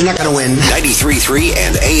You're not going to win. 93.3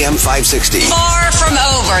 and AM 560. Far from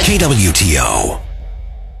over. KWTO.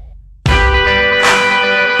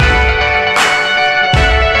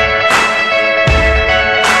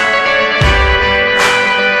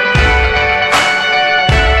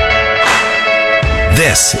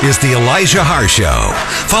 This is the Elijah Haahr Show.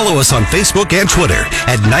 Follow us on Facebook and Twitter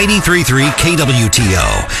at 93.3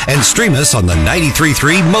 KWTO and stream us on the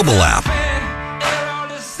 93.3 mobile app.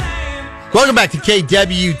 Welcome back to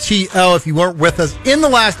KWTO. If you weren't with us in the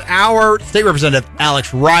last hour, State Representative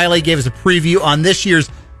Alex Riley gave us a preview on this year's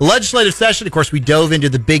legislative session. Of course, we dove into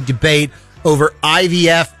the big debate over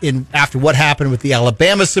IVF after what happened with the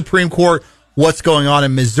Alabama Supreme Court, what's going on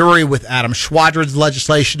in Missouri with Adam Schwadron's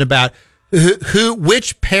legislation about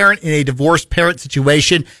which parent in a divorced parent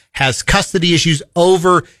situation has custody issues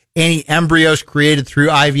over any embryos created through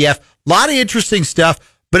IVF. A lot of interesting stuff.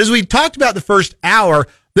 But as we talked about the first hour,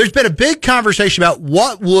 there's been a big conversation about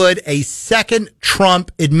what would a second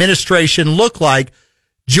Trump administration look like.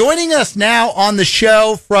 Joining us now on the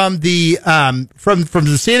show from the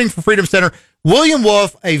Standing for Freedom Center, William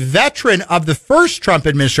Wolfe, a veteran of the first Trump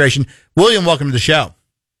administration. William, welcome to the show.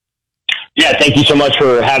 Yeah, thank you so much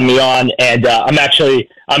for having me on. And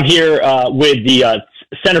I'm here with the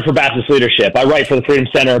Center for Baptist Leadership. I write for the Freedom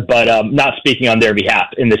Center, but not speaking on their behalf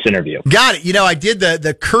in this interview. Got it. You know, I did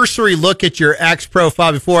the cursory look at your X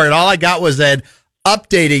profile before, and all I got was an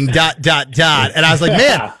updating ... And I was like,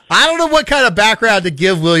 man, I don't know what kind of background to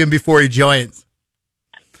give William before he joins.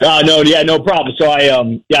 No problem. So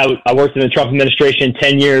I worked in the Trump administration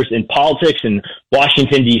 10 years in politics in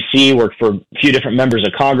Washington, D.C., worked for a few different members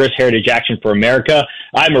of Congress, Heritage Action for America.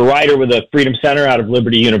 I'm a writer with the Freedom Center out of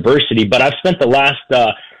Liberty University, but I've spent the last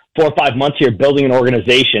 4 or 5 months here building an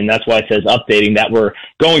organization. That's why it says updating, that we're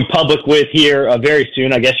going public with here very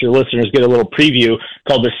soon. I guess your listeners get a little preview,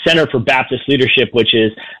 called the Center for Baptist Leadership, which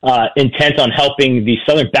is intent on helping the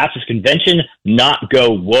Southern Baptist Convention not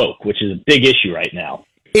go woke, which is a big issue right now.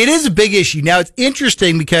 It is a big issue. Now, it's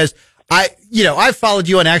interesting because I've followed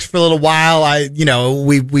you on X for a little while.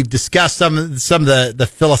 We've discussed some of the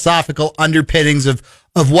philosophical underpinnings of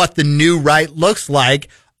what the new right looks like.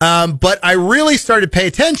 But I really started to pay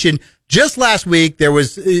attention. Just last week, there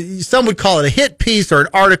was, some would call it a hit piece or an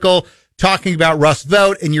article talking about Russ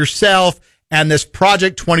Vought and yourself and this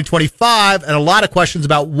Project 2025 and a lot of questions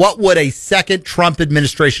about what would a second Trump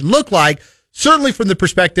administration look like. Certainly from the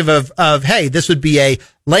perspective of, hey, this would be a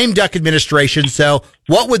lame duck administration. So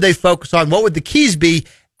what would they focus on? What would the keys be?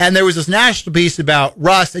 And there was this national piece about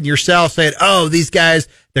Russ and yourself saying, oh, these guys,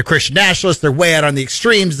 they're Christian nationalists. They're way out on the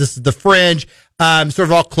extremes. This is the fringe, sort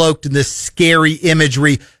of all cloaked in this scary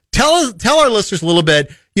imagery. Tell our listeners a little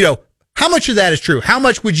bit, how much of that is true? How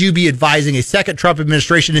much would you be advising a second Trump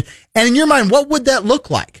administration? And in your mind, what would that look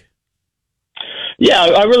like? Yeah,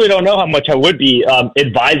 I really don't know how much I would be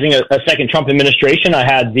advising a second Trump administration. I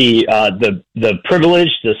had the privilege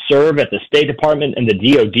to serve at the State Department and the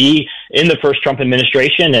DOD in the first Trump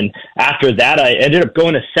administration, and after that, I ended up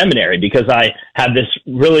going to seminary because I had this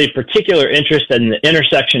really particular interest in the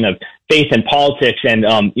intersection of faith and politics, and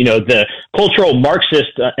the cultural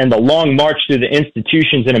Marxist and the long march through the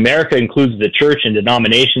institutions in America includes the church and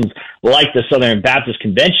denominations like the Southern Baptist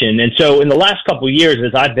Convention. And so in the last couple of years,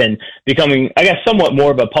 as I've been becoming, I guess, somewhat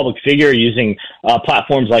more of a public figure using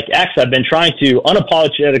platforms like X, I've been trying to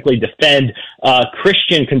unapologetically defend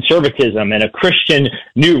Christian conservatism and a Christian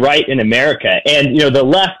new right in America. And, the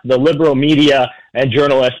left, the liberal media and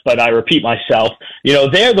journalists, but I repeat myself,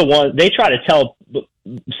 they're the ones, they try to tell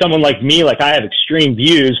someone like me, like I have extreme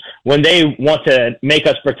views, when they want to make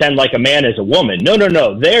us pretend like a man is a woman. No.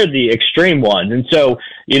 They're the extreme ones. And so,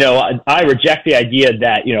 I reject the idea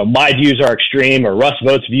that, my views are extreme or Russ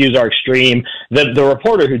Vought's views are extreme. The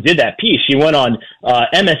reporter who did that piece, she went on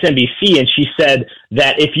MSNBC and she said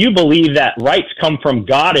that if you believe that rights come from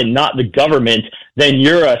God and not the government, then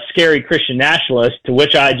you're a scary Christian nationalist, to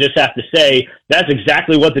which I just have to say, that's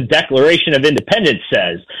exactly what the Declaration of Independence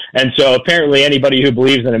says. And so apparently anybody who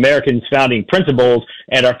believes in Americans' founding principles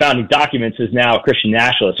and our founding documents is now a Christian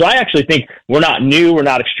nationalist. So I actually think we're not new, we're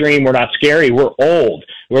not extreme, we're not scary, we're old.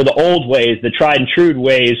 We're the old ways, the tried and true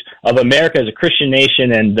ways of America as a Christian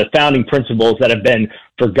nation and the founding principles that have been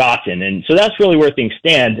forgotten. And so that's really where things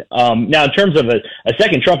stand. Now, in terms of a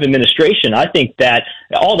second Trump administration, I think that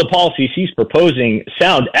all the policies he's proposing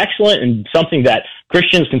sound excellent and something that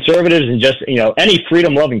Christians, conservatives, and just, any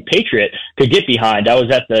freedom-loving patriot could get behind. I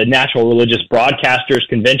was at the National Religious Broadcasters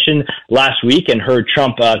Convention last week and heard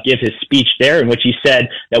Trump give his speech there, in which he said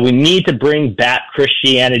that we need to bring back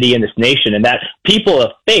Christianity in this nation, and that people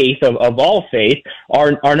of faith, of all faith,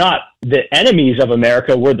 are not the enemies of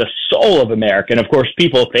America. We're the soul of America. And of course,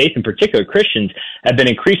 people of faith, in particular Christians, have been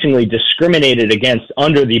increasingly discriminated against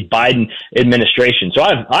under the Biden administration. So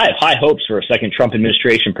I have high hopes for a second Trump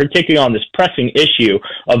administration, particularly on this pressing issue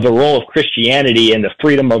of the role of Christianity and the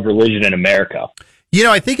freedom of religion in America.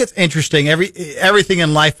 I think it's interesting. Everything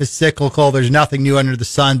in life is cyclical. There's nothing new under the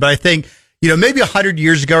sun. But I think, maybe 100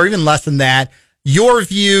 years ago or even less than that, your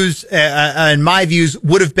views and my views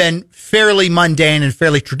would have been fairly mundane and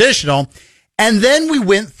fairly traditional. And then we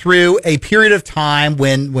went through a period of time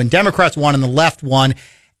when Democrats won and the left won.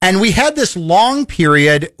 And we had this long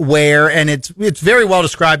period where, and it's very well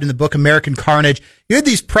described in the book American Carnage, you had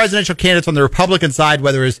these presidential candidates on the Republican side,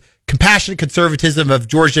 whether it was compassionate conservatism of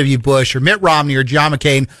George W. Bush or Mitt Romney or John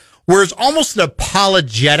McCain, whereas almost an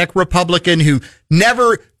apologetic Republican who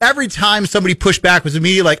never, every time somebody pushed back was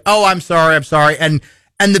immediately like, oh, I'm sorry. And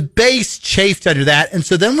the base chafed under that. And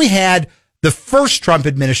so then we had the first Trump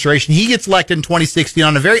administration. He gets elected in 2016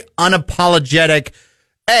 on a very unapologetic,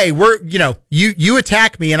 hey, you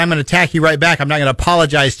attack me and I'm going to attack you right back. I'm not going to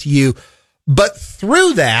apologize to you. But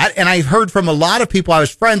through that, and I've heard from a lot of people I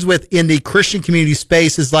was friends with in the Christian community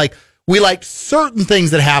space, is like, we liked certain things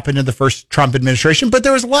that happened in the first Trump administration, but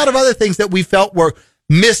there was a lot of other things that we felt were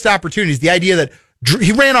missed opportunities. The idea that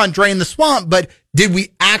he ran on drain the swamp, but did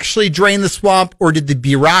we actually drain the swamp, or did the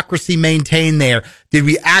bureaucracy maintain there? Did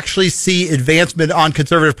we actually see advancement on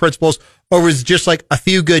conservative principles, or was it just like a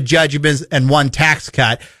few good judgments and one tax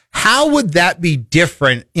cut? How would that be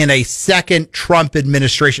different in a second Trump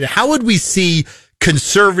administration? How would we see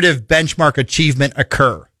conservative benchmark achievement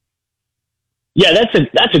occur? Yeah,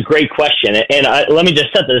 that's a great question, and let me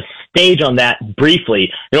just set the stage on that briefly.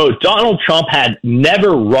 Donald Trump had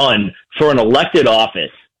never run for an elected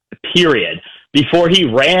office, period, before he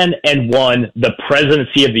ran and won the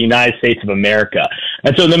presidency of the United States of America.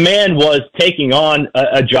 And so the man was taking on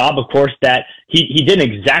a job, of course, that he didn't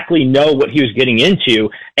exactly know what he was getting into.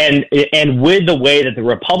 And with the way that the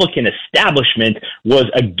Republican establishment was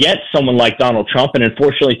against someone like Donald Trump, and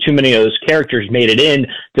unfortunately too many of those characters made it in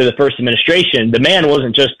to the first administration, the man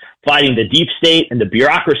wasn't just fighting the deep state and the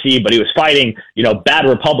bureaucracy, but he was fighting, bad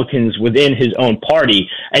Republicans within his own party.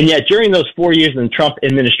 And yet during those 4 years in the Trump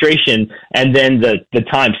administration and then the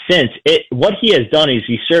time since, what he has done is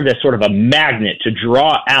he served as sort of a magnet to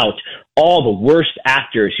draw out all the worst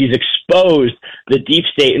actors. He's exposed the deep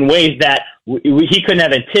state in ways that he couldn't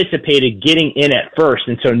have anticipated getting in at first.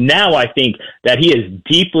 And so now I think that he is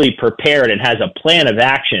deeply prepared and has a plan of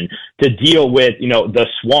action to deal with, the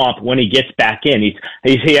swamp when he gets back in.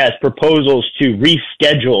 He has proposals to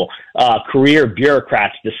reschedule career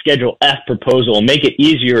bureaucrats, the Schedule F proposal, and make it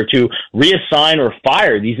easier to reassign or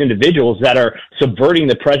fire these individuals that are subverting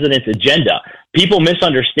the president's agenda. People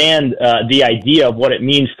misunderstand the idea of what it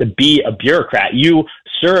means to be a bureaucrat. You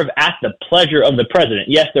serve at the pleasure of the president.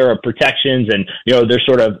 Yes, there are protections and, there's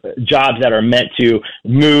sort of jobs that are meant to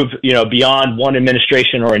move, beyond one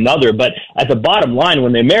administration or another. But at the bottom line,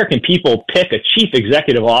 when the American people pick a chief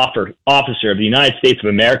executive officer of the United States of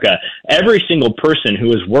America, every single person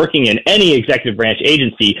who is working in any executive branch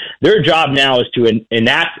agency, their job now is to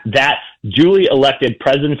enact that duly elected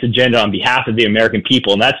president's agenda on behalf of the American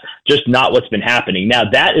people. And that's just not what's been happening. Now,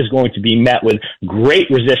 that is going to be met with great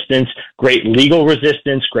resistance, great legal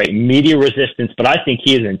resistance, great media resistance. But I think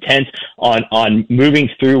he is intent on moving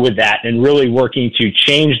through with that and really working to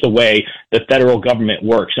change the way the federal government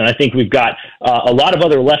works. And I think we've got a lot of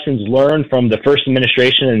other lessons learned from the first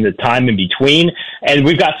administration and the time in between. And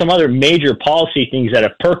we've got some other major policy things that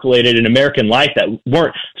have percolated in American life that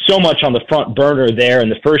weren't so much on the front burner there in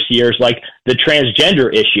the first years, like the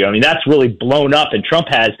transgender issue. I mean, that's really blown up, and Trump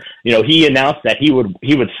has, he announced that he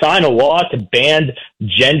would sign a law to ban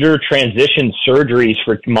gender transition surgeries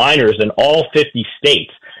for minors in all 50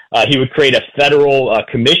 states. He would create a federal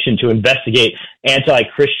commission to investigate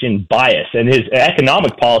anti-Christian bias. And his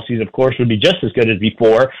economic policies, of course, would be just as good as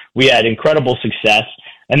before. We had incredible success.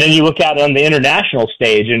 And then you look out on the international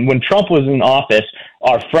stage, and when Trump was in office,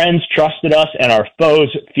 our friends trusted us and our foes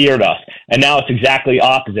feared us. And now it's exactly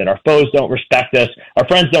opposite. Our foes don't respect us, our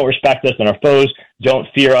friends don't respect us, and our foes don't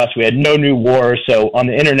fear us. We had no new wars. So on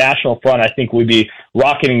the international front, I think we'd be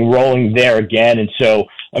rocking and rolling there again. And so,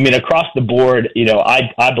 I mean, across the board,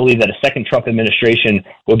 I believe that a second Trump administration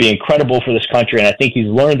will be incredible for this country. And I think he's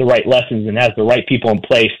learned the right lessons and has the right people in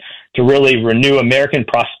place to really renew American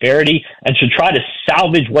prosperity and should try to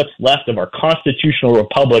salvage what's left of our constitutional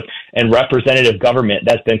republic and representative government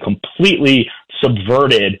that's been completely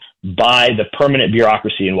subverted by the permanent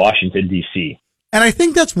bureaucracy in Washington, D.C. And I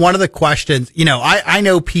think that's one of the questions. I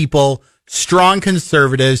know people, strong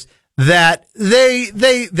conservatives, that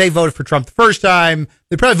they voted for Trump the first time.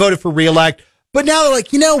 They probably voted for reelect. But now they're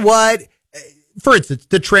like, you know what? For instance,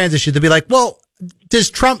 the trans issue, they'll be like, well, does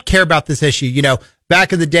Trump care about this issue?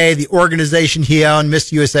 Back in the day, the organization he owned,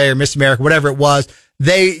 Miss USA or Miss America, whatever it was,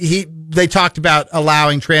 they talked about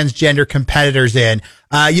allowing transgender competitors in.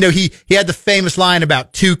 He had the famous line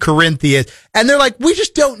about 2 Corinthians, and they're like, we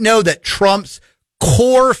just don't know that Trump's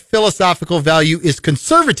core philosophical value is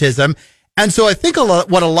conservatism. And so I think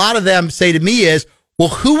what a lot of them say to me is, well,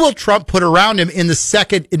 who will Trump put around him in the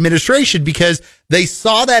second administration? Because they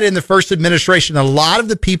saw that in the first administration. A lot of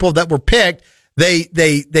the people that were picked, they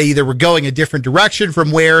either were going a different direction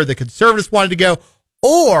from where the conservatives wanted to go,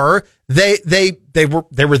 or they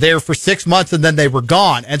were there for 6 months and then they were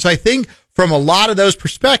gone. And so I think from a lot of those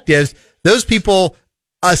perspectives, those people,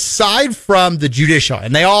 aside from the judicial,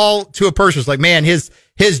 and they all to a person was like, man, his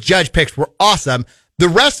judge picks were awesome. The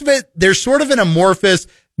rest of it, there's sort of an amorphous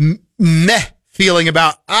meh feeling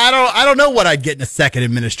about, I don't know what I'd get in a second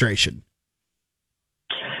administration.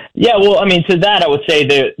 Yeah, well, I mean, to that, I would say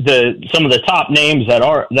some of the top names that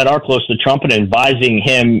are close to Trump and advising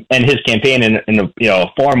him and his campaign in a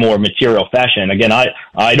far more material fashion. Again,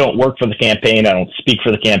 I don't work for the campaign. I don't speak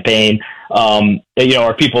for the campaign.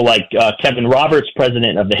 Are people like Kevin Roberts,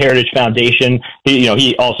 president of the Heritage Foundation.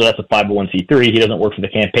 He also, that's a 501c3. He doesn't work for the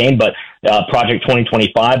campaign, but Project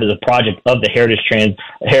 2025 is a project of the Heritage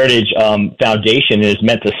Foundation, and is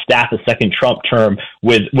meant to staff a second Trump term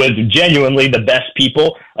with genuinely the best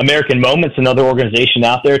people. American Moment's another organization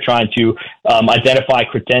out there trying to identify,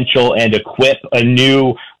 credential, and equip a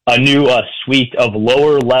new suite of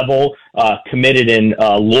lower level, committed and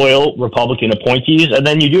loyal Republican appointees. And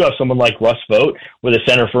then you do have someone like Russ Vought with the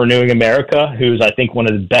Center for Renewing America, who's, I think, one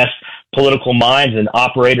of the best political minds and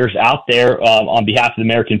operators out there on behalf of the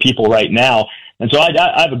American people right now. And so I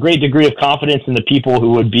have a great degree of confidence in the people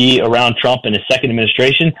who would be around Trump in his second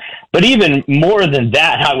administration. But even more than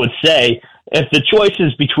that, I would say, if the choice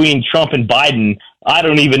is between Trump and Biden, I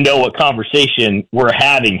don't even know what conversation we're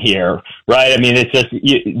having here, right? I mean, it's just,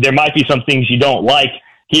 there might be some things you don't like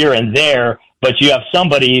here and there, but you have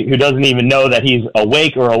somebody who doesn't even know that he's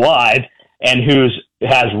awake or alive, and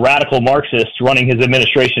has radical Marxists running his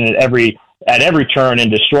administration at every turn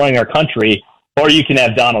and destroying our country. Or you can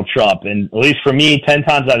have Donald Trump. And at least for me, 10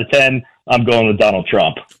 times out of 10, I'm going with Donald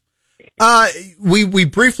Trump. We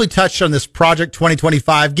briefly touched on this Project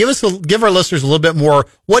 2025. Give our listeners a little bit more.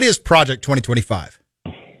 What is Project 2025?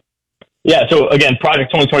 Yeah, so again,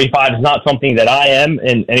 Project 2025 is not something that I am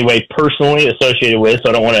in any way personally associated with, so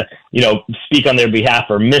I don't want to, speak on their behalf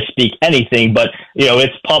or misspeak anything, but,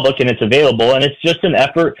 it's public and it's available, and it's just an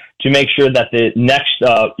effort to make sure that the next,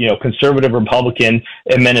 conservative Republican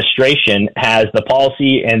administration has the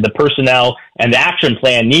policy and the personnel and the action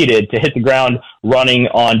plan needed to hit the ground running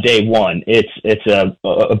on day one. It's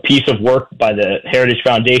a piece of work by the Heritage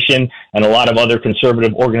Foundation, and a lot of other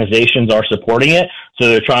conservative organizations are supporting it. So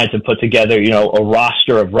they're trying to put together, a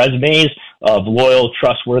roster of resumes of loyal,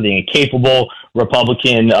 trustworthy, and capable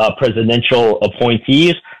Republican presidential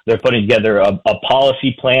appointees. They're putting together a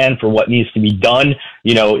policy plan for what needs to be done,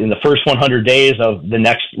 in the first 100 days of the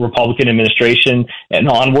next Republican administration and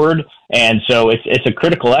onward. And so it's a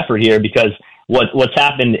critical effort here, because what's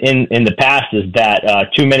happened in the past is that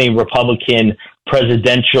too many Republican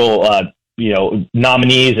presidential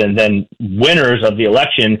nominees and then winners of the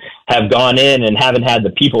election have gone in and haven't had the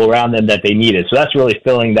people around them that they needed. So that's really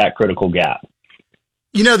filling that critical gap.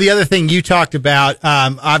 The other thing you talked about,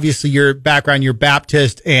 obviously your background, you're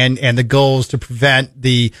Baptist, and the goals to prevent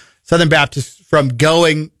the Southern Baptists from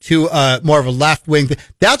going to more of a left wing.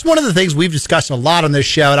 That's one of the things we've discussed a lot on this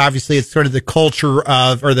show. And obviously it's sort of the culture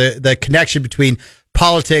of, or the connection between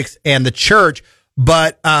politics and the church.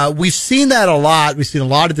 But we've seen that a lot. We've seen a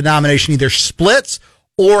lot of denomination either splits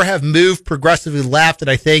or have moved progressively left.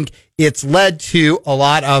 And I think it's led to a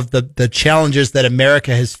lot of the challenges that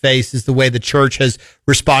America has faced, is the way the church has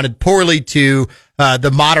responded poorly to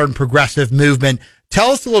the modern progressive movement.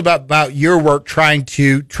 Tell us a little bit about your work trying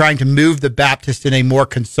to move the Baptist in a more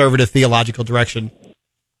conservative theological direction.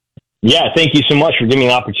 Yeah, thank you so much for giving me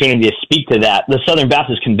an opportunity to speak to that. The Southern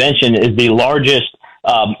Baptist Convention is the largest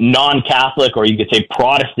non-Catholic, or you could say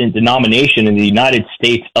Protestant, denomination in the United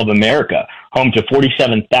States of America, home to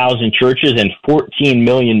 47,000 churches and 14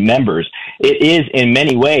 million members. It is in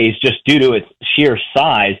many ways, just due to its sheer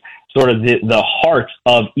size, sort of the heart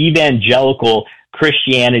of evangelical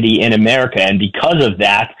Christianity in America. And because of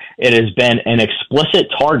that, it has been an explicit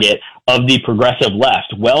target of the progressive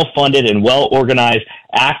left. Well-funded and well-organized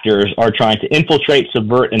actors are trying to infiltrate,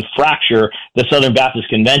 subvert, and fracture the Southern Baptist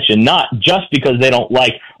Convention, not just because they don't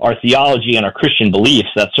like our theology and our Christian beliefs,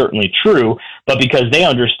 that's certainly true, but because they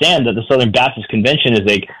understand that the Southern Baptist Convention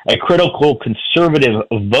is a critical conservative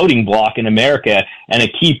voting bloc in America and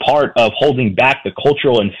a key part of holding back the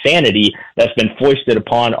cultural insanity that's been foisted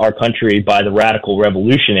upon our country by the radical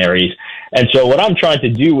revolutionaries. And so what I'm trying to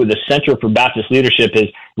do with the Center for Baptist Leadership is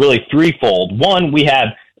really threefold. One, we have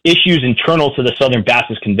issues internal to the Southern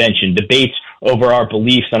Baptist Convention, debates over our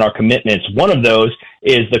beliefs and our commitments. One of those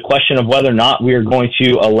is the question of whether or not we are going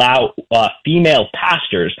to allow female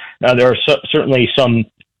pastors. Now, there are certainly some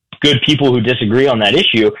good people who disagree on that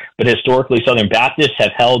issue, but historically Southern Baptists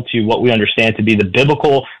have held to what we understand to be the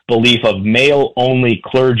biblical belief of male-only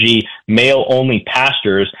clergy, male-only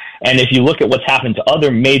pastors. And if you look at what's happened to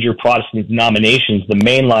other major Protestant denominations, the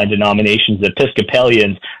mainline denominations, the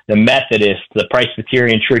Episcopalians, the Methodists, the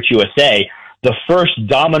Presbyterian Church USA, the first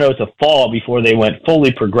domino to fall before they went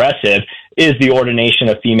fully progressive is the ordination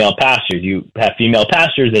of female pastors. You have female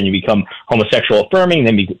pastors, then you become homosexual affirming,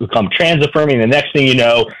 then you become trans affirming. The next thing you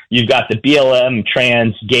know, you've got the BLM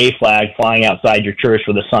trans gay flag flying outside your church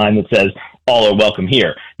with a sign that says, all are welcome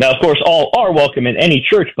here. Now, of course, all are welcome in any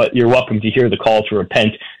church, but you're welcome to hear the call to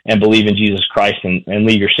repent and believe in Jesus Christ and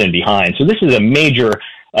leave your sin behind. So this is a major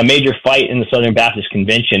fight in the Southern Baptist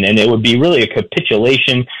Convention, and it would be really a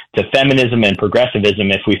capitulation to feminism and progressivism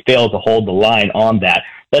if we fail to hold the line on that.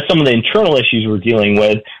 That's some of the internal issues we're dealing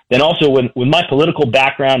with. Then also with my political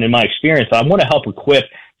background and my experience, I want to help equip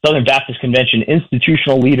Southern Baptist Convention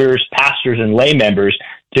institutional leaders, pastors, and lay members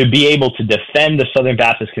to be able to defend the Southern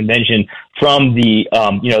Baptist Convention from the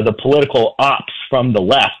political ops from the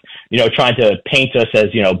left, trying to paint us as,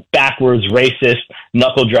 backwards, racist,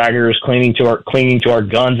 knuckle draggers, clinging to our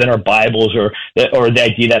guns and our Bibles, or the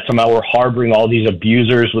idea that somehow we're harboring all these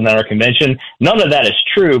abusers within our convention. None of that is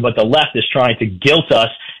true, but the left is trying to guilt us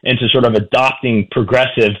into sort of adopting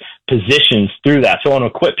progressive positions through that. So I want to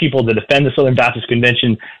equip people to defend the Southern Baptist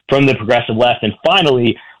Convention from the progressive left. And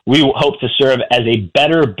finally, we hope to serve as a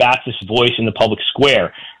better Baptist voice in the public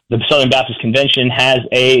square. The Southern Baptist Convention has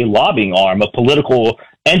a lobbying arm, a political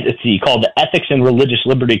entity called the Ethics and Religious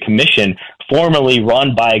Liberty Commission, formerly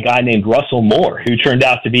run by a guy named Russell Moore, who turned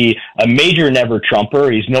out to be a major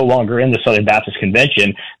never-Trumper. He's no longer in the Southern Baptist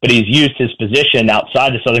Convention, but he's used his position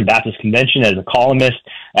outside the Southern Baptist Convention as a columnist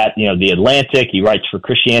at The Atlantic. He writes for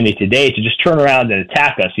Christianity Today to just turn around and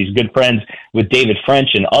attack us. He's good friends with David French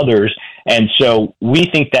and others. And so we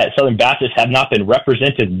think that Southern Baptists have not been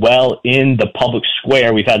represented well in the public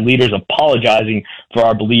square. We've had leaders apologizing for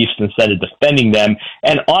our beliefs instead of defending them,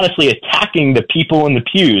 and honestly attacking the people in the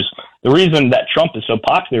pews. The reason that Trump is so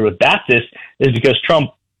popular with Baptists is because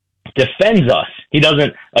Trump defends us. He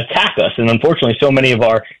doesn't attack us. And unfortunately, so many of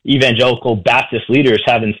our evangelical Baptist leaders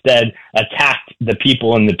have instead attacked the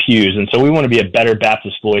people in the pews. And so we want to be a better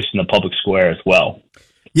Baptist voice in the public square as well.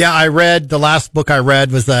 Yeah, the last book I read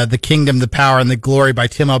was The Kingdom, the Power, and the Glory by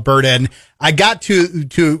Tim Alberta. And I got to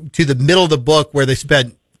the middle of the book where they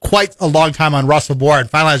spent quite a long time on Russell Moore. And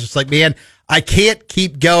finally I was just like, man, I can't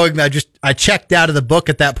keep going. I checked out of the book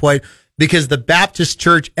at that point, because the Baptist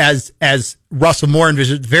church as Russell Moore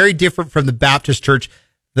envisioned, very different from the Baptist church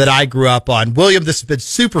that I grew up on. William, this has been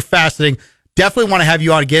super fascinating. Definitely want to have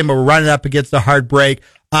you on again, but we're running up against a hard break.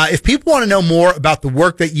 If people want to know more about the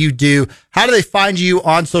work that you do, how do they find you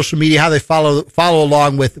on social media? How do they follow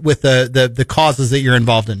along with the causes that you're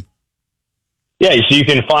involved in? Yeah, so you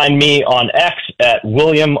can find me on X at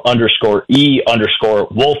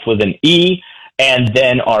William_E_Wolfe with an E. And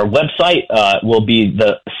then our website will be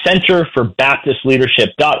the Center for Baptist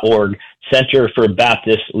Leadership.org,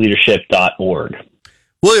 centerforbaptistleadership.org.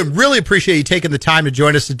 William, really appreciate you taking the time to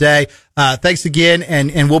join us today. Thanks again,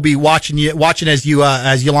 and we'll be watching as you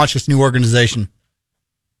launch this new organization.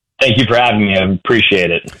 Thank you for having me. I appreciate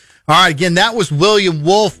it. All right, again, that was William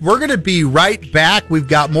Wolfe. We're going to be right back. We've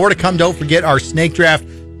got more to come. Don't forget our snake draft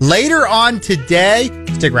later on today.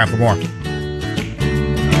 Stick around for more.